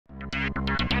Hi,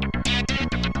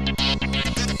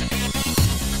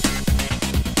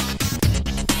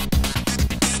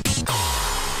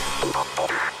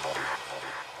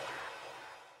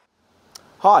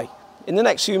 in the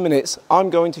next few minutes I'm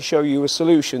going to show you a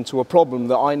solution to a problem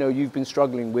that I know you've been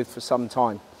struggling with for some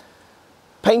time.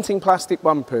 Painting plastic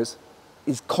bumpers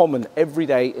is common every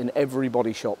day in every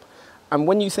body shop, and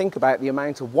when you think about the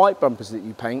amount of white bumpers that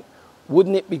you paint,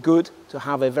 wouldn't it be good to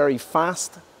have a very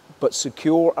fast but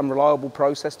secure and reliable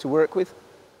process to work with?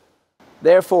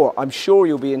 Therefore, I'm sure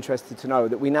you'll be interested to know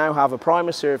that we now have a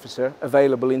primer surfacer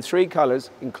available in 3 colours,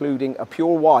 including a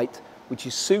pure white, which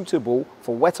is suitable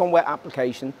for wet-on-wet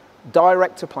application,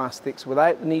 direct to plastics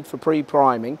without the need for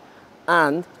pre-priming,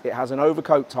 and it has an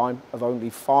overcoat time of only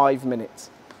 5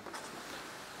 minutes.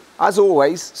 As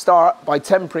always, start by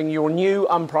tempering your new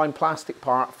unprimed plastic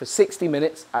part for 60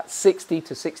 minutes at 60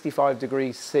 to 65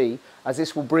 degrees C, as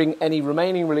this will bring any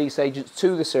remaining release agents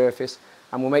to the surface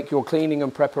and will make your cleaning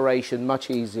and preparation much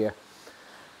easier.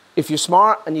 If you're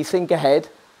smart and you think ahead,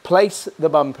 place the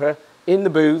bumper in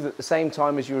the booth at the same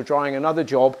time as you're drying another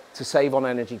job to save on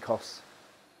energy costs.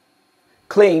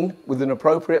 Clean with an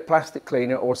appropriate plastic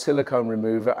cleaner or silicone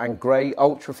remover and grey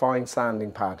ultrafine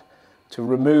sanding pad to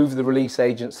remove the release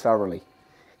agents thoroughly.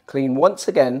 Clean once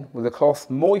again with a cloth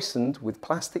moistened with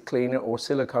plastic cleaner or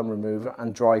silicone remover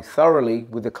and dry thoroughly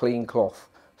with a clean cloth.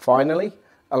 Finally,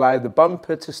 allow the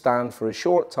bumper to stand for a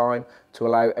short time to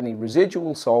allow any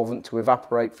residual solvent to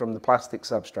evaporate from the plastic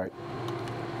substrate.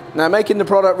 Now, making the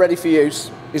product ready for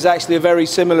use is actually a very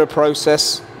similar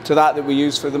process to that we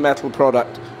use for the metal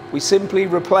product. We simply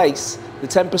replace the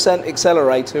 10%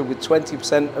 accelerator with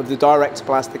 20% of the direct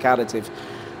plastic additive.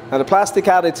 Now, the plastic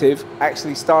additive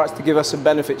actually starts to give us some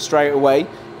benefits straight away,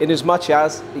 in as much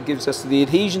as it gives us the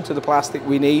adhesion to the plastic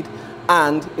we need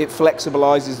and it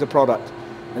flexibilizes the product.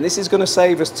 And this is going to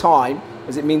save us time,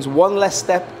 as it means one less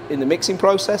step in the mixing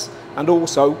process and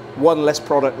also one less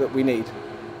product that we need.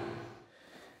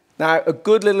 Now, a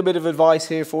good little bit of advice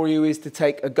here for you is to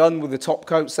take a gun with a top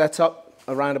coat setup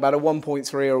around about a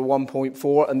 1.3 or a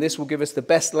 1.4, and this will give us the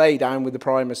best laydown with the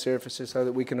primer surfacer so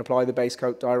that we can apply the base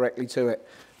coat directly to it.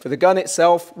 For the gun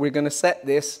itself, we're going to set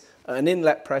this at an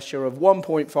inlet pressure of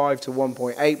 1.5 to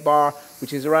 1.8 bar,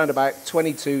 which is around about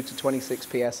 22 to 26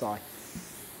 psi.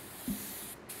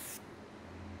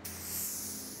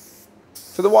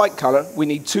 For the white colour, we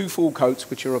need 2 full coats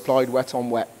which are applied wet on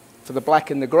wet. For the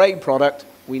black and the grey product,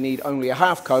 we need only a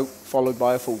half coat followed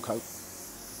by a full coat.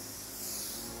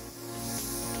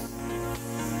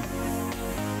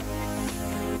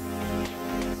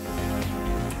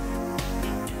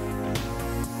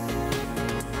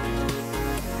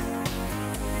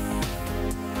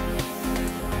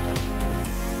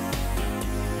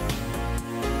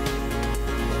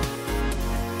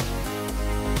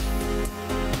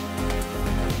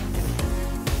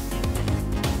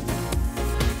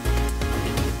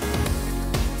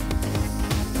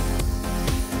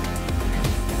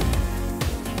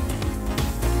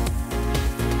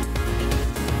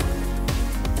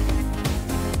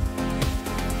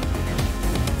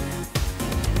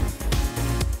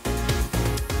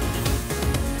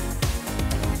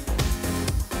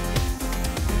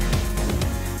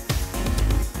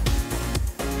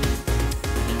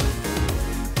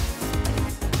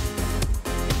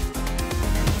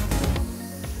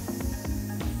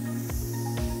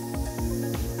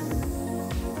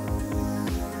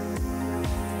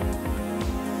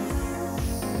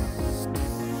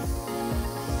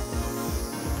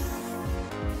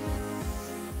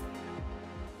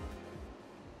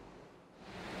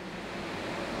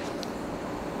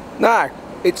 Now,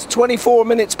 it's 24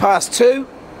 minutes past 2.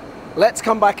 Let's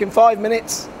come back in 5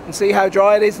 minutes and see how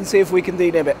dry it is and see if we can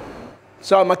denib it.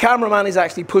 So my cameraman is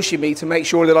actually pushing me to make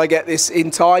sure that I get this in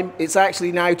time. It's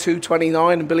actually now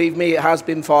 2:29, and believe me, it has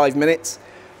been 5 minutes.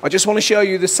 I just want to show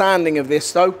you the sanding of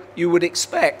this though. You would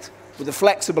expect with a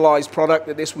flexibilized product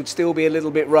that this would still be a little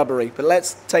bit rubbery, but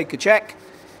let's take a check.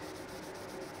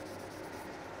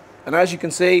 And as you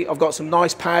can see, I've got some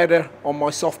nice powder on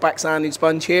my softback sanding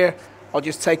sponge here. I'll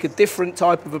just take a different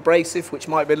type of abrasive, which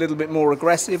might be a little bit more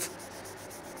aggressive.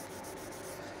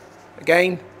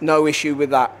 Again, no issue with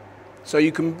that. So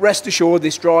you can rest assured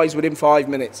this dries within 5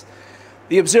 minutes.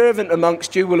 The observant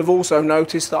amongst you will have also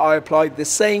noticed that I applied the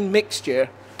same mixture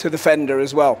to the fender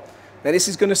as well. Now this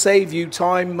is going to save you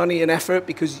time, money and effort,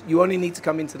 because you only need to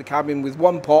come into the cabin with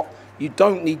 1 pot. You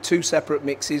don't need 2 separate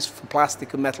mixes for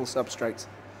plastic and metal substrates.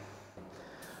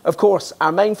 Of course,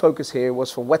 our main focus here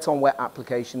was for wet-on-wet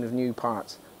application of new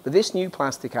parts, but this new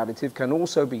plastic additive can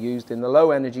also be used in the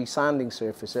low-energy sanding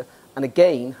surfacer, and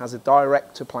again has a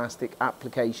direct-to-plastic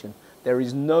application. there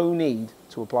is no need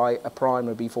to apply a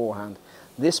primer beforehand.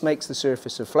 This makes the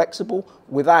surfacer flexible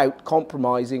without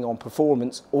compromising on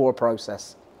performance or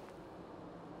process.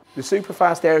 The super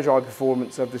fast air dry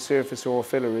performance of the surfacer or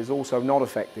filler is also not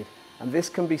affected, and this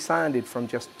can be sanded from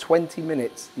just 20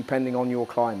 minutes depending on your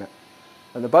climate.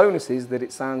 And the bonus is that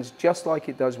it sands just like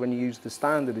it does when you use the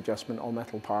standard adjustment on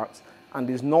metal parts and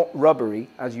is not rubbery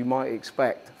as you might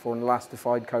expect for an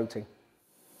elastified coating.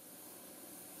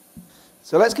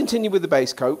 So let's continue with the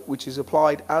base coat, which is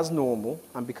applied as normal,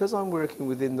 and because I'm working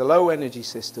within the low energy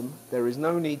system, there is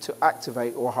no need to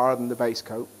activate or harden the base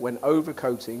coat when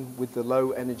overcoating with the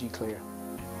low energy clear.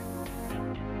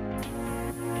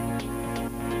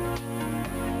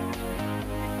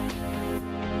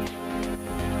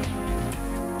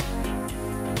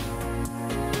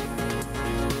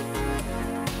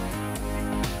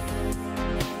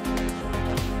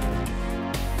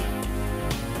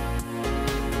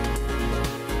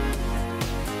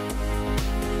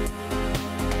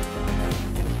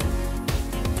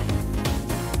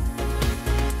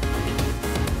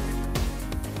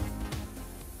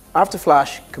 After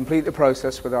flash, complete the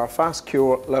process with our fast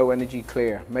cure low energy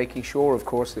clear, making sure of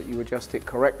course that you adjust it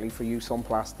correctly for use on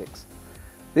plastics.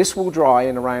 This will dry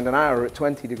in around an hour at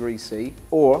 20 degrees C,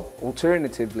 or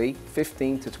alternatively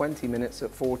 15 to 20 minutes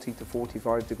at 40 to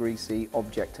 45 degrees C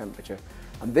object temperature.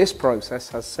 And this process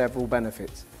has several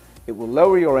benefits. It will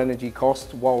lower your energy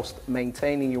costs whilst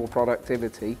maintaining your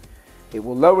productivity. It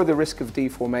will lower the risk of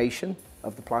deformation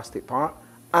of the plastic part,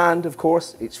 and of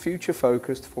course it's future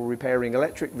focused for repairing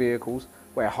electric vehicles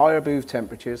where higher booth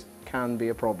temperatures can be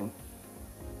a problem.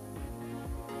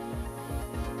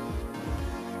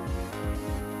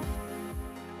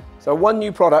 So one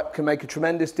new product can make a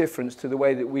tremendous difference to the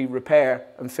way that we repair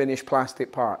and finish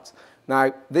plastic parts.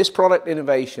 Now, this product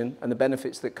innovation and the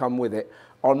benefits that come with it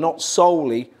are not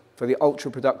solely for the ultra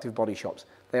productive body shops.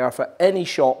 They are for any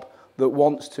shop that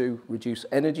wants to reduce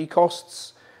energy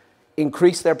costs,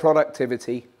 increase their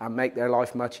productivity and make their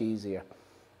life much easier.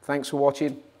 Thanks for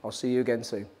watching. I'll see you again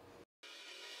soon.